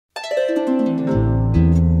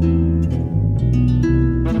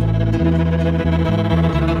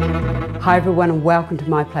Hi everyone and welcome to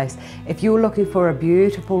my place. If you're looking for a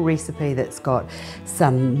beautiful recipe that's got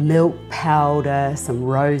some milk powder, some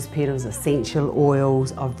rose petals, essential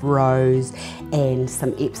oils of rose, and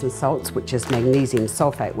some Epsom salts, which is magnesium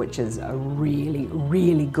sulfate, which is a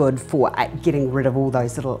really good for getting rid of all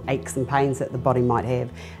those little aches and pains that the body might have,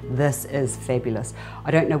 this is fabulous.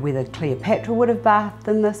 I don't know whether Cleopatra would have bathed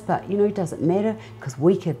in this, but you know, it doesn't matter because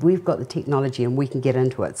we've got the technology and we can get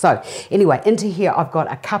into it. So anyway, into here I've got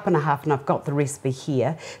a cup and a half, and I've got the recipe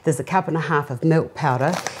here. There's a cup and a half of milk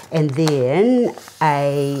powder, and then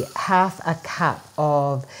half a cup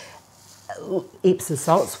of Epsom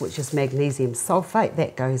salts, which is magnesium sulfate,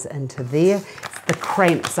 that goes into there. It's the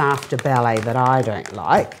cramps after ballet that I don't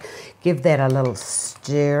like. Give that a little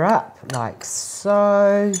stir up like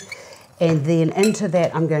so. And then into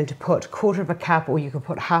that I'm going to put 1/4 of a cup, or you could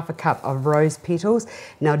put half a cup of rose petals.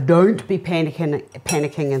 Now don't be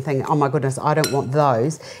panicking and thinking, oh my goodness, I don't want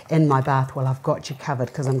those in my bath. Well, I've got you covered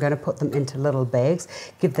because I'm going to put them into little bags.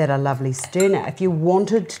 Give that a lovely stir. Now if you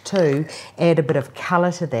wanted to add a bit of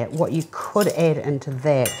colour to that, what you could add into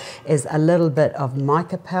that is a little bit of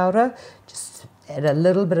mica powder. Just add a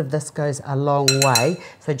little bit of this, goes a long way.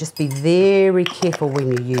 So just be very careful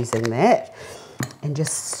when you're using that. And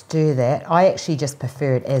just stir that. I actually just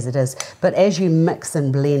prefer it as it is, but as you mix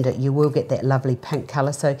and blend it, you will get that lovely pink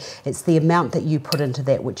colour. So it's the amount that you put into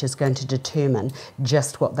that which is going to determine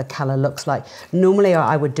just what the colour looks like. Normally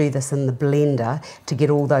I would do this in the blender to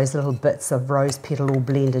get all those little bits of rose petal all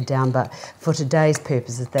blended down, but for today's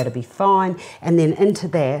purposes that'll be fine. And then into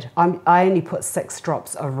that, I only put 6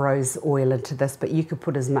 drops of rose oil into this, but you could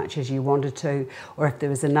put as much as you wanted to, or if there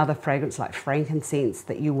was another fragrance like frankincense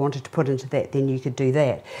that you wanted to put into that, then you could do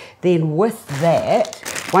that. Then with that,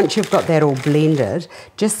 once you've got that all blended,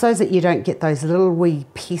 just so that you don't get those little wee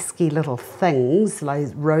pesky little things like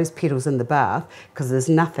rose petals in the bath, because there's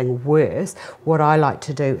nothing worse, what I like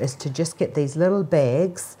to do is to just get these little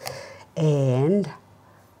bags and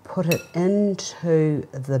put it into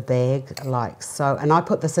the bag like so. And I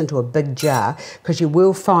put this into a big jar because you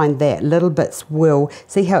will find that little bits will,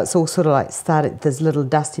 see how it's all sort of like started, there's little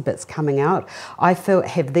dusty bits coming out. I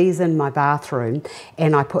have these in my bathroom,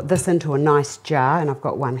 and I put this into a nice jar, and I've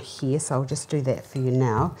got one here, so I'll just do that for you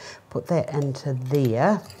now. Put that into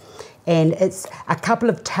there. And it's a couple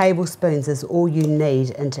of tablespoons is all you need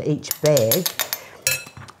into each bag.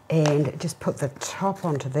 And just put the top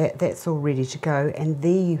onto that, that's all ready to go, and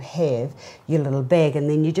there you have your little bag. And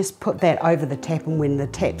then you just put that over the tap, and when the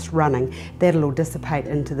tap's running, that'll all dissipate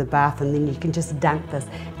into the bath, and then you can just dunk this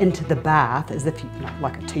into the bath as if you,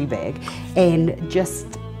 like a tea bag, and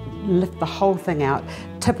just lift the whole thing out,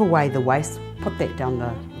 tip away the waste, put that down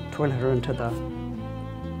the toilet or into the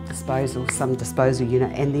some disposal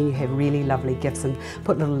unit, and then you have really lovely gifts and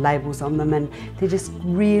put little labels on them, and they're just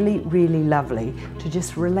really lovely to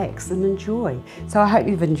just relax and enjoy. So I hope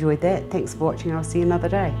you've enjoyed that. Thanks for watching, and I'll see you another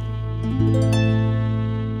day.